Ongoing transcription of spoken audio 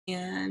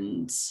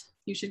and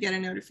you should get a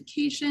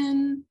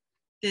notification.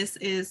 This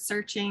is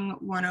Searching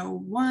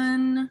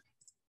 101.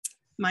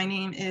 My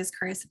name is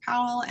Charissa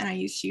Powell, and I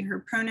use she,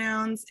 her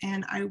pronouns,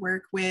 and I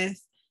work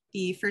with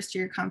the first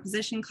year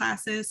composition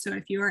classes. So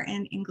if you are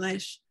in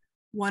English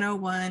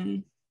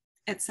 101,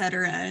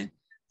 etc.,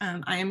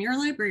 I am your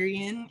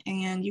librarian,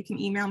 and you can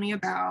email me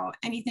about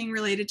anything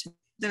related to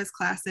those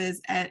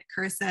classes at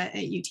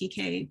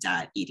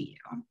charissa@utk.edu.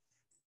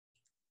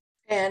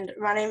 And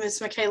my name is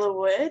Mikayla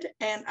Wood,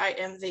 and I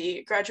am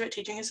the graduate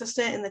teaching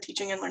assistant in the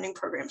Teaching and Learning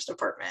Programs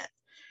department.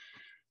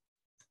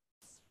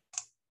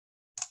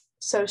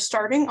 So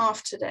starting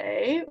off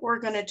today, we're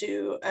going to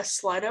do a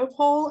Slido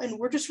poll, and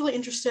we're just really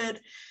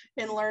interested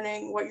in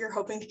learning what you're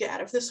hoping to get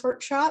out of this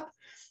workshop.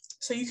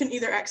 So you can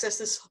either access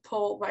this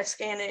poll by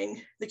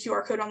scanning the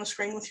QR code on the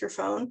screen with your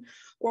phone,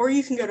 or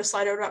you can go to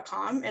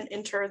slido.com and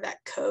enter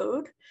that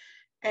code.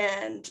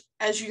 And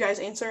as you guys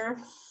answer,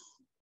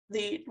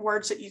 the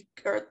words that you,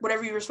 or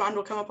whatever you respond,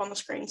 will come up on the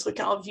screen so we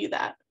can all view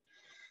that.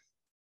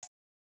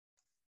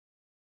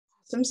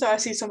 Awesome. So I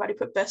see somebody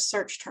put best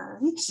search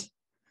terms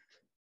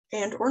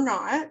and or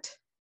not.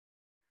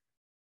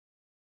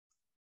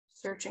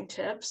 Searching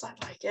tips, I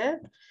like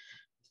it.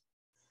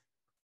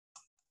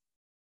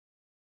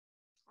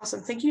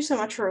 Awesome. Thank you so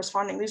much for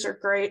responding. These are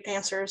great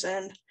answers,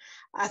 and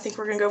I think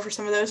we're going to go for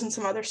some of those and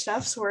some other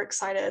stuff. So we're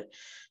excited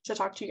to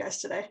talk to you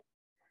guys today.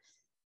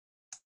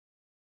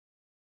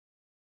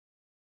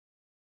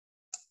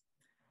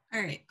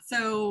 All right,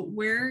 so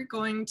we're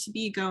going to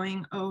be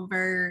going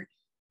over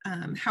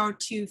how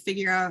to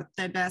figure out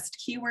the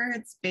best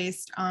keywords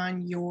based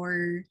on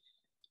your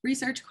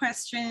research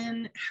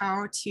question,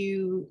 how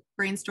to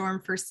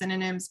brainstorm for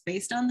synonyms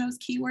based on those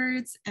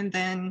keywords, and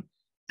then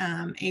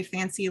a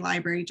fancy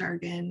library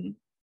jargon,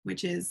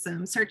 which is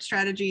some search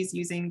strategies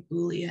using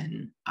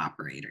boolean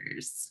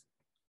operators.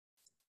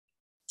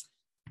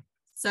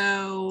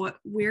 So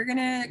we're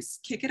gonna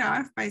kick it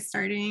off by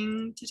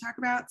starting to talk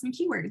about some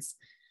keywords.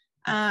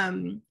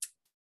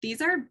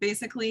 These are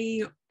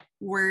basically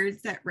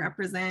words that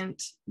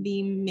represent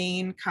the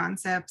main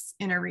concepts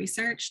in a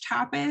research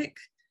topic.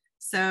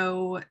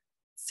 So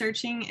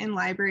searching in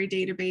library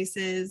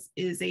databases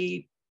is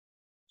a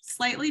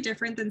slightly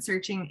different than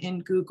searching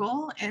in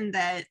Google, in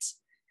that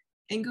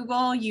in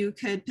Google, you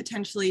could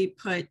potentially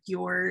put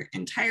your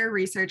entire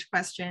research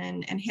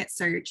question and hit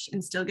search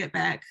and still get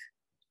back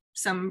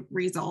some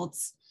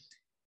results.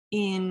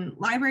 In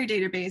library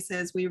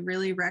databases, we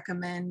really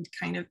recommend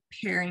kind of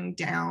paring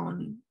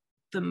down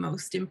the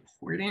most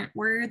important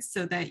words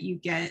so that you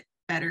get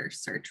better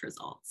search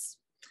results.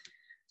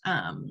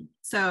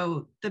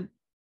 So the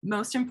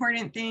most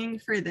important thing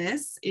for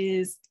this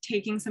is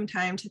taking some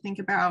time to think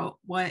about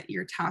what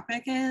your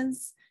topic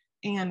is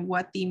and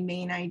what the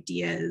main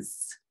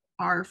ideas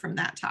are from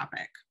that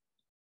topic.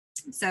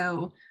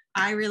 So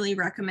I really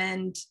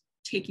recommend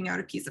taking out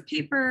a piece of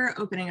paper,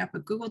 opening up a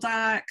Google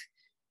Doc,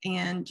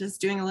 and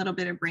just doing a little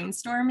bit of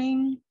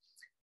brainstorming.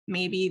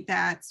 Maybe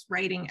that's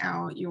writing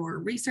out your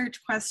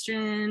research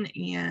question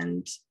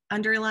and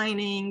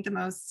underlining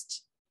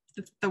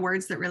the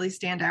words that really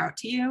stand out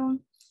to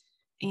you.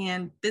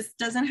 And this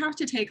doesn't have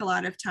to take a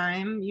lot of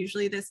time.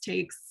 Usually this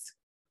takes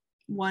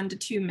 1 to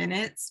 2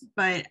 minutes,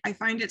 but I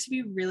find it to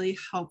be really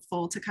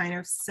helpful to kind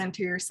of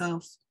center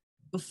yourself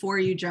before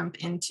you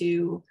jump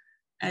into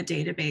a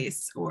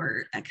database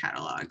or a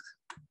catalog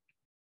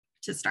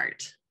to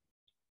start.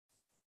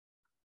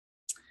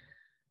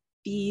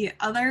 The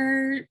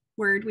other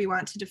word we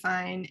want to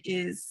define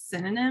is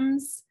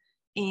synonyms.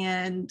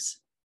 And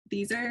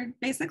these are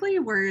basically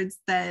words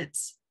that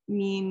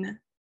mean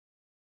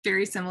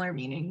very similar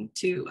meaning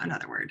to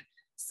another word.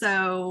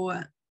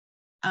 So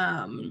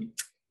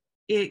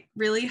it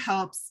really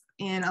helps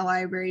in a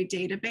library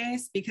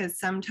database because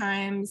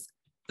sometimes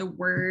the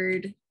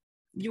word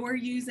you're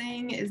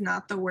using is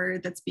not the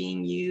word that's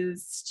being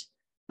used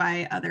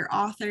by other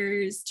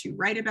authors to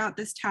write about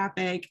this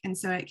topic. And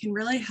so it can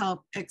really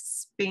help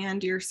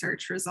expand your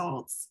search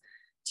results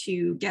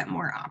to get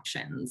more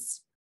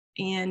options.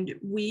 And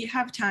we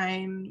have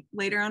time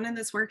later on in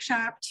this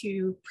workshop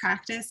to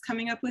practice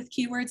coming up with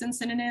keywords and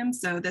synonyms.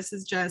 So this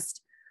is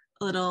just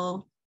a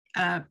little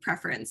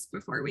preference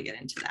before we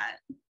get into that.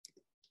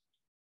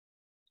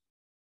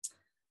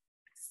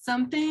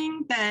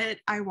 Something that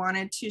I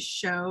wanted to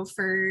show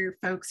for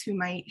folks who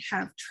might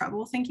have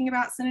trouble thinking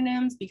about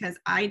synonyms, because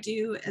I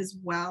do as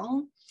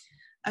well.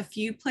 A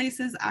few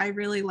places I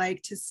really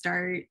like to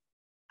start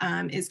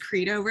is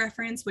Credo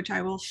reference, which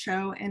I will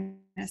show in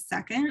a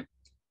second.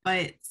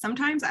 But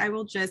sometimes I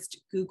will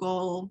just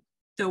Google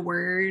the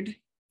word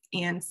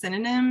and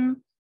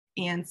synonym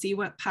and see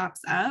what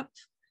pops up.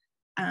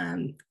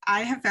 I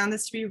have found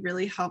this to be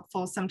really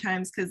helpful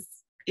sometimes because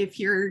if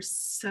you're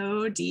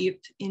so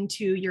deep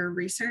into your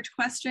research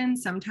question,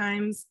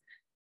 sometimes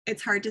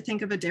it's hard to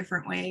think of a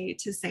different way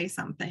to say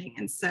something.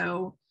 And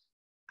so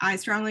I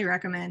strongly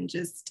recommend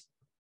just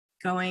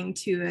going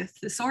to a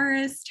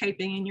thesaurus,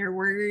 typing in your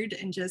word,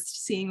 and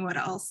just seeing what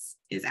else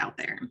is out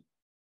there.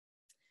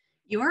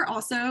 You are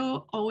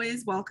also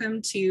always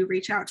welcome to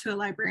reach out to a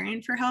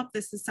librarian for help.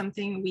 This is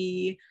something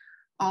we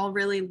all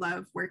really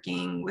love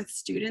working with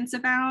students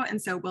about,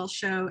 and so we'll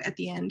show at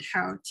the end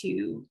how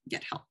to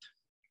get help.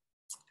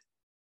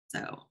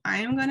 So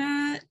I am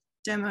gonna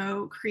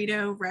demo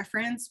Credo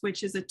Reference,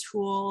 which is a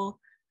tool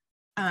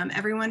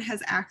everyone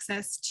has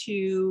access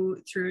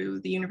to through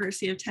the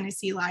University of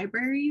Tennessee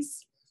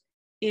libraries.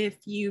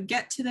 If you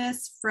get to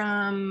this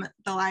from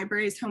the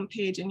library's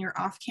homepage and you're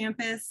off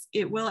campus,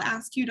 it will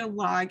ask you to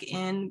log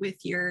in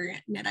with your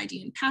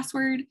NetID and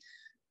password,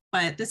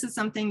 but this is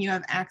something you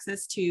have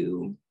access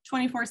to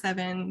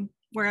 24/7,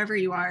 wherever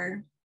you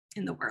are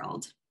in the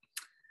world.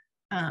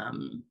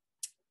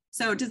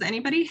 So does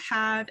anybody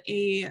have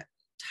a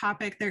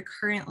topic they're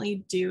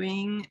currently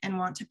doing and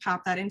want to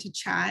pop that into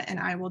chat, and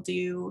I will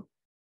do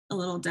a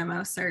little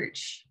demo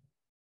search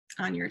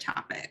on your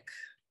topic?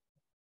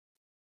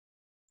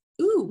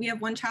 Ooh, we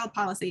have one child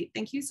policy.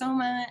 Thank you so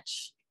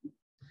much.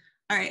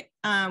 All right,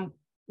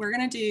 we're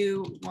gonna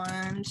do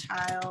one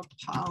child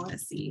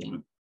policy.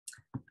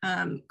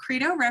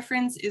 Credo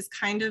Reference is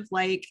kind of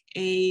like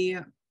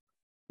a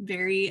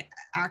very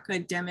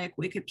academic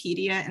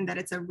Wikipedia in that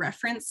it's a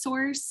reference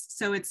source.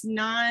 So it's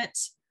not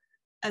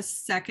a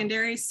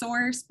secondary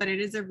source, but it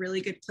is a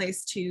really good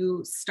place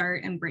to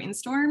start and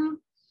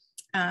brainstorm.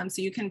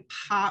 So you can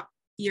pop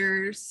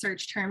your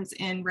search terms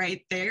in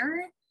right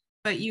there,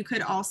 but you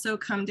could also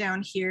come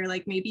down here,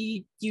 like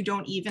maybe you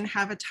don't even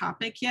have a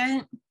topic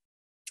yet.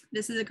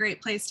 This is a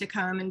great place to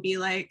come and be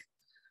like,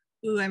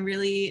 ooh, I'm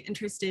really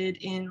interested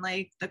in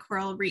like the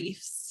coral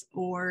reefs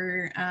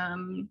or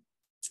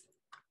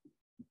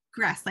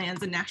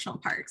grasslands and national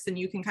parks, and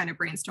you can kind of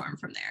brainstorm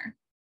from there.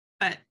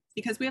 But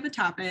because we have a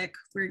topic,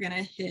 we're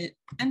gonna hit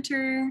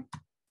enter.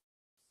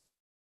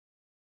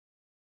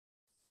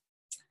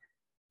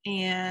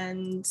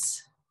 And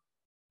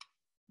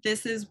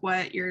this is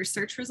what your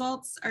search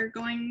results are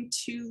going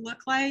to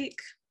look like.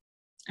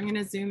 I'm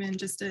gonna zoom in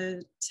just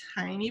a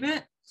tiny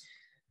bit.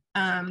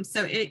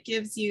 So it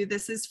gives you,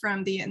 this is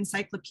from the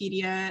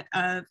Encyclopedia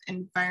of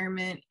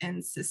Environment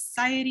and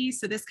Society.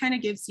 So this kind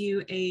of gives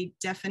you a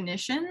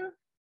definition.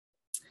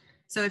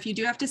 So if you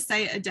do have to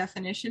cite a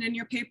definition in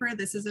your paper,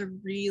 this is a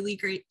really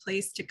great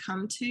place to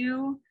come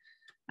to.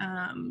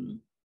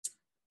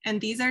 And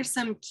these are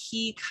some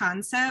key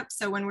concepts.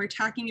 So when we're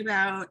talking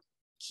about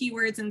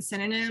keywords and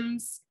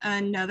synonyms,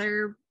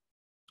 another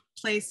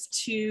place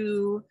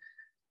to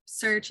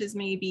search is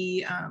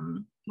maybe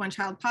one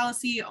child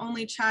policy,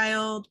 only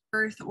child,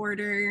 birth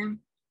order.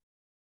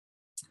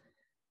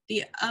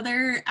 The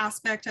other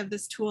aspect of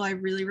this tool I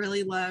really,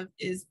 really love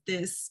is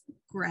this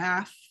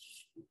graph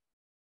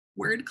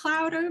word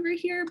cloud over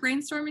here,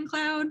 brainstorming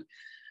cloud.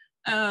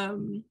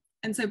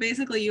 And so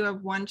basically you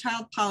have one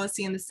child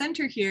policy in the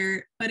center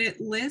here, but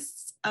it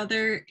lists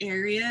other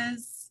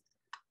areas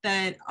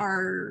that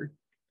are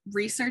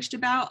researched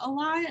about a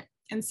lot.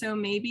 And so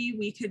maybe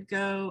we could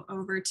go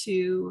over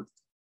to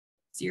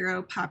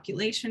zero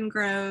population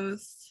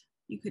growth.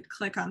 You could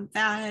click on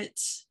that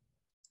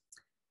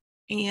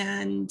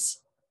and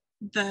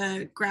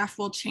the graph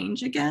will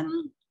change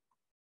again.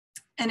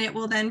 And it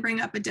will then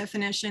bring up a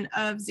definition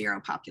of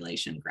zero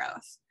population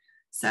growth.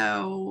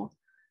 So,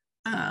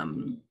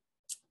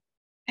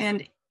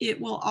 and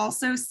it will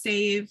also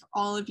save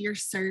all of your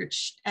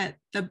search at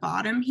the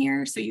bottom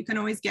here. So you can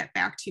always get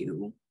back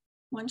to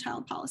one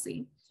child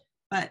policy.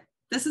 But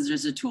this is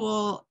just a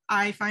tool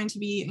I find to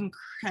be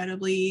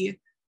incredibly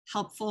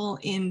helpful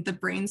in the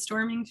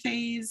brainstorming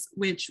phase,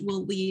 which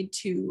will lead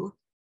to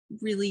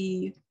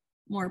really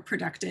more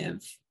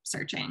productive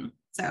searching.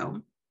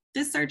 So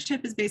this search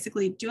tip is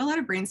basically do a lot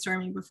of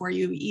brainstorming before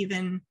you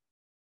even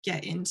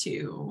get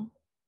into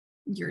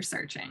your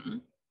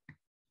searching.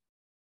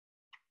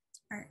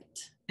 All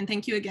right, and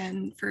thank you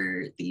again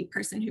for the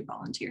person who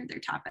volunteered their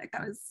topic.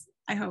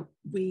 I hope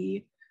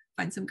we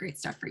find some great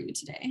stuff for you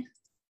today.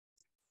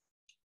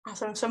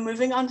 Awesome, so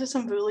moving on to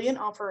some Boolean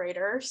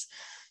operators.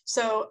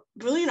 So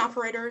Boolean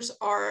operators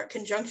are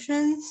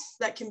conjunctions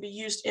that can be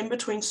used in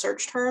between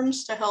search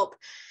terms to help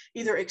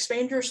either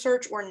expand your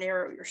search or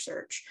narrow your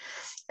search.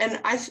 And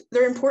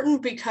they're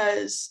important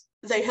because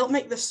they help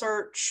make the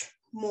search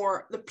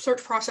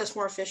process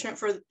more efficient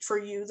for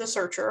you, the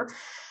searcher.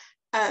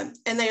 And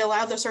they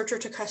allow the searcher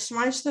to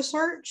customize the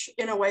search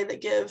in a way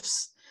that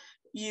gives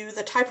you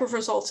the type of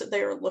results that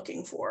they are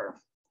looking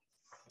for.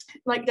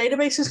 Like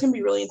databases can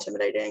be really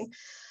intimidating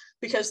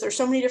because there's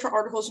so many different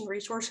articles and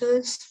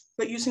resources,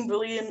 but using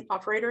Boolean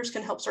operators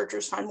can help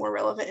searchers find more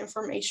relevant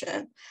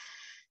information.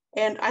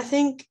 And I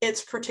think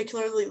it's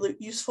particularly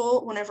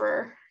useful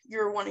whenever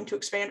you're wanting to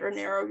expand or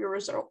narrow your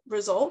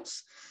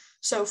results.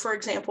 So for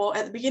example,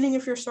 at the beginning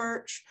of your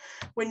search,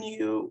 when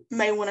you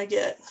may want to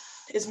get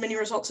as many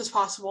results as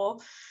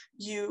possible,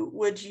 you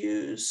would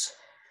use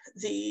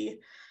the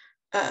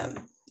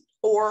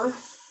or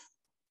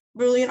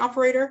Boolean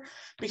operator,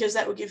 because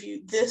that would give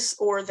you this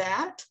or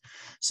that.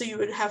 So you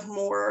would have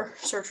more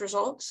search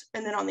results.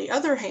 And then on the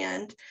other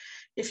hand,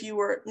 if you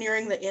were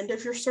nearing the end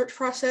of your search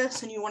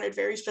process and you wanted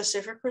very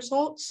specific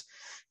results,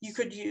 you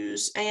could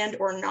use and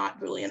or not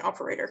Boolean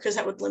operator, because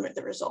that would limit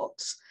the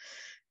results.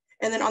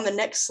 And then on the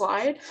next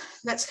slide,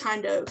 that's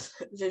kind of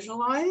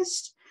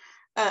visualized.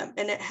 And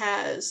it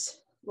has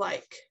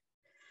like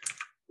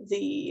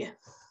the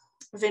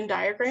Venn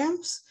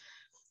diagrams.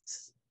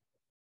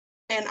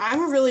 And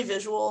I'm a really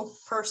visual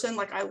person.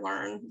 Like, I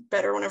learn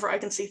better whenever I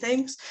can see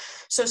things.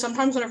 So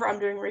sometimes whenever I'm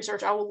doing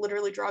research, I will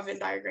literally draw Venn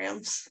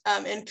diagrams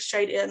and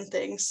shade in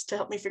things to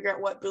help me figure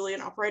out what Boolean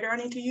operator I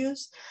need to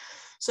use.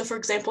 So for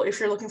example, if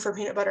you're looking for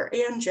peanut butter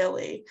and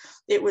jelly,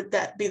 it would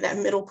be that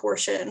middle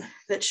portion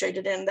that's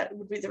shaded in, that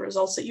would be the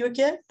results that you would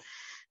get.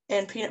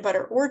 And peanut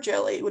butter or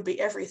jelly would be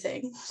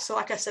everything. So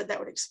like I said, that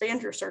would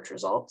expand your search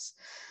results.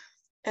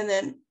 And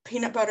then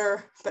peanut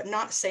butter, but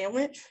not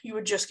sandwich, you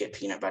would just get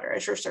peanut butter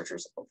as your search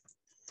result.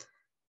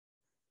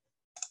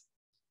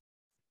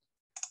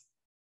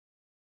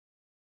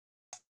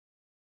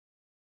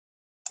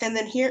 And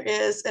then here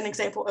is an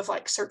example of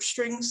like search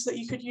strings that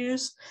you could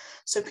use.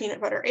 So peanut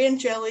butter and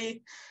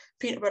jelly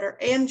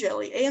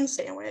and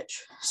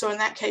sandwich. So in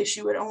that case,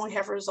 you would only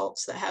have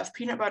results that have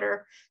peanut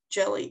butter,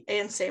 jelly,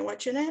 and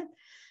sandwich in it,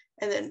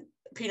 and then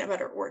peanut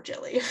butter or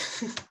jelly.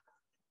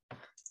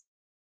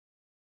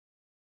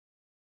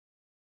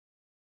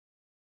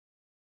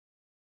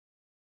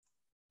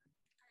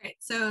 All right,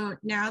 so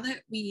now that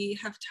we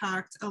have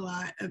talked a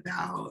lot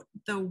about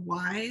the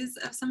whys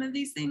of some of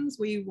these things,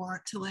 we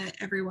want to let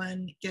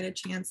everyone get a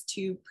chance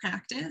to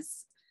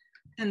practice.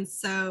 And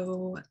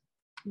so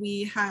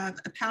we have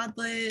a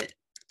Padlet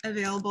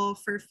available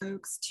for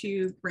folks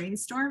to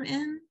brainstorm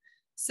in.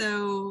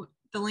 So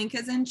the link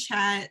is in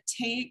chat.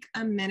 Take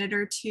a minute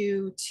or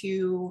two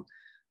to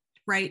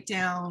write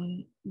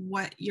down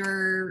what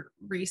your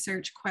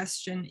research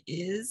question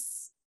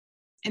is.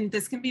 And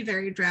this can be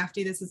very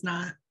drafty. This is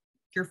not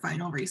your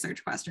final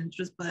research questions,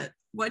 just but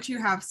what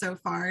you have so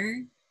far.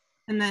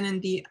 And then in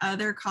the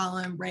other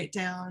column, write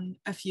down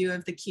a few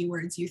of the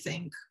keywords you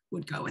think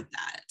would go with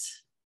that.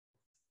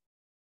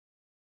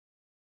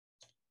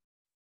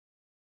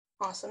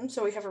 Awesome.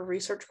 So we have a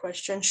research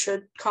question.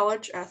 Should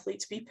college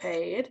athletes be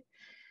paid?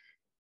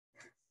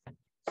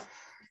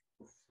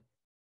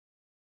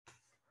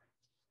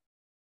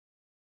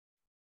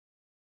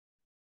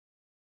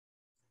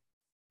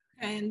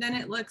 And then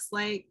it looks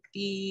like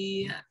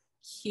the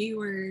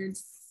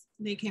keywords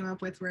they came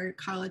up with were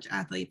college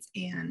athletes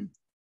and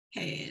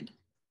paid.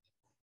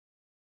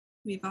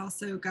 We've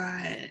also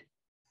got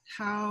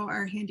how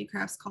are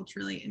handicrafts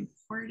culturally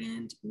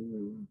important?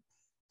 Ooh.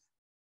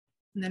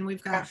 And then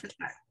we've got for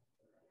that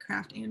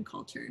craft and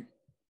culture.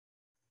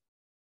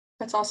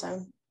 That's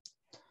awesome.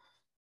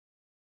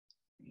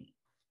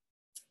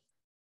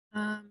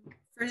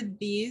 For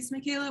these,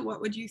 Mikayla,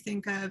 what would you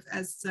think of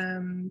as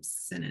some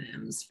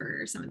synonyms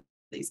for some of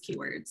these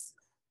keywords?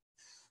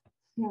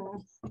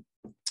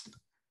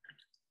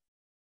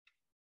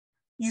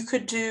 You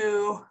could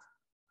do,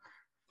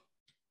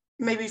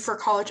 maybe for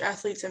college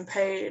athletes and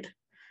paid,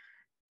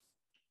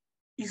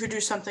 you could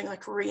do something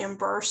like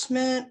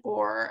reimbursement,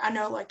 or I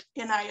know like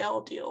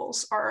NIL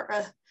deals are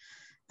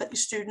a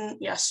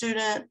student.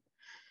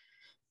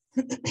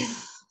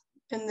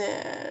 And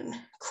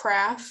then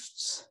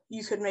crafts,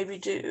 you could maybe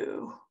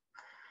do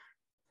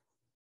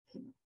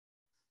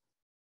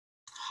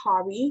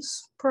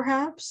hobbies,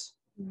 perhaps.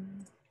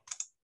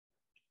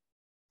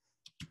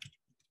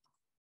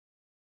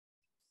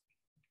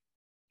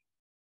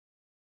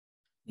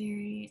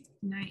 Very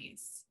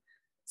nice.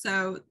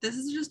 So this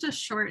is just a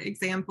short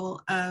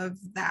example of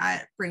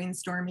that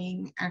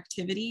brainstorming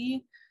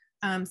activity.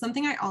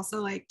 Something I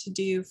also like to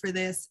do for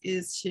this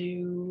is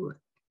to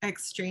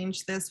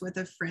exchange this with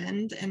a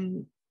friend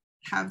and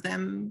have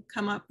them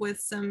come up with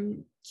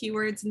some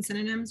keywords and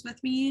synonyms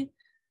with me.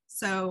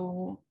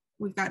 So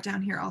we've got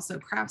down here also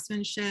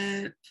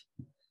craftsmanship.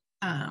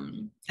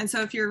 And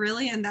so if you're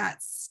really in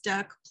that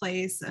stuck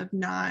place of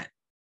not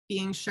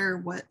being sure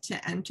what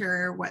to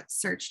enter, what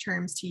search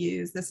terms to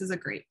use, this is a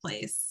great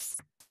place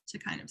to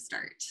kind of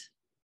start.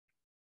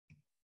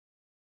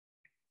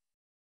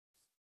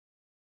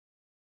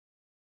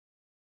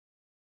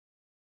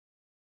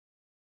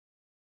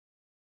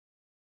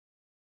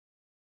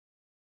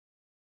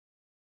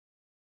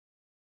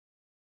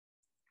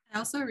 I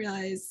also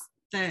realized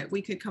that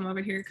we could come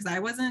over here because I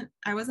wasn't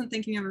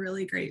thinking of a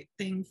really great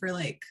thing for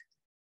like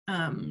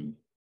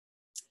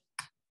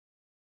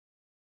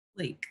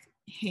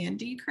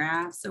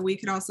handicraft. So we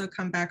could also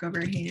come back over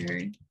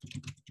here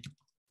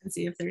and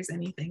see if there's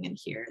anything in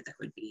here that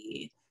would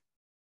be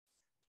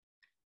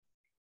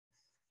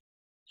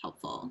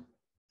helpful.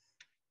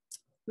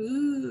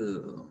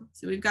 Ooh,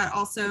 so we've got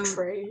also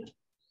trade.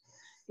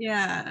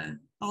 Yeah,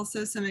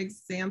 also some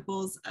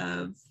examples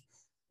of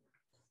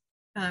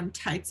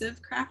types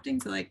of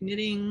crafting, so like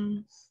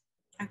knitting,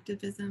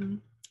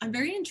 activism. I'm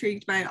very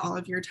intrigued by all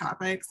of your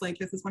topics. Like,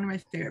 this is one of my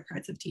favorite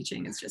parts of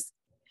teaching, is just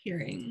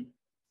hearing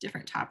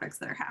different topics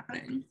that are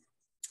happening.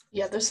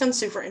 Yeah, those sound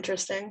super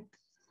interesting.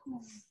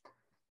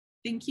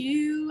 Thank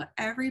you,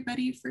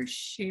 everybody, for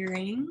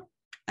sharing.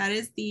 That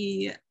is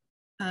the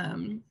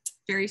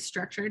very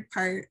structured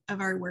part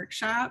of our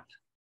workshop.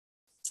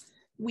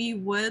 We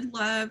would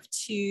love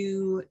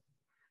to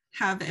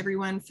have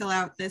everyone fill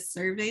out this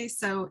survey.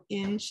 So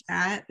in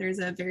chat, there's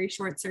a very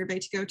short survey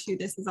to go to.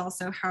 This is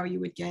also how you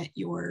would get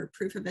your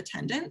proof of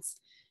attendance.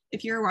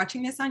 If you're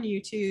watching this on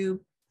YouTube,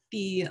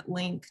 the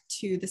link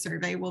to the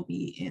survey will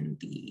be in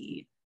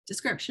the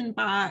description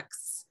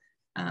box.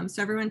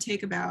 So everyone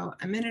take about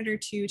a minute or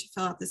two to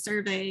fill out the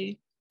survey.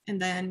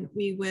 And then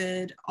we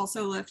would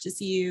also love to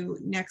see you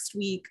next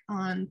week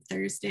on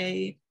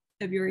Thursday,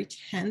 February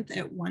 10th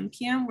at 1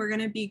 p.m. We're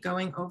going to be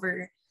going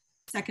over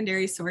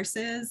secondary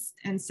sources.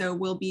 And so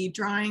we'll be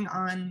drawing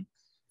on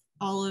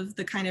all of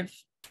the kind of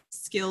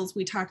skills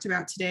we talked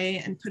about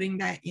today and putting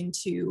that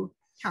into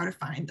how to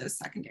find those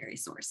secondary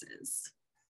sources.